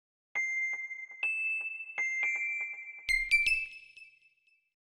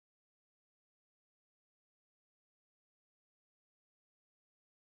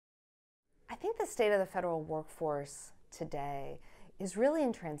I think the state of the federal workforce today is really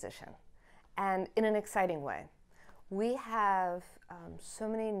in transition and in an exciting way. We have so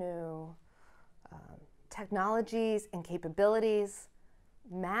many new technologies and capabilities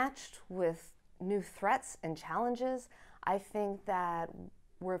matched with new threats and challenges. I think that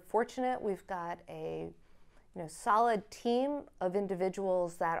we're fortunate. We've got a solid team of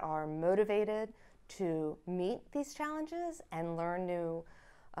individuals that are motivated to meet these challenges and learn new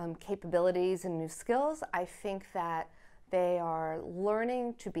capabilities and new skills. I think that they are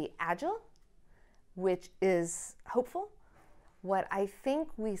learning to be agile, which is hopeful. What I think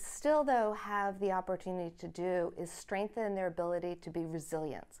we still, though, have the opportunity to do is strengthen their ability to be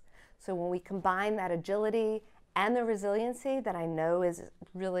resilient. So when we combine that agility and the resiliency that I know is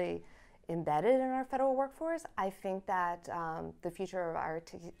really embedded in our federal workforce, I think that the future of our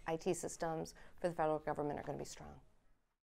IT systems for the federal government are going to be strong.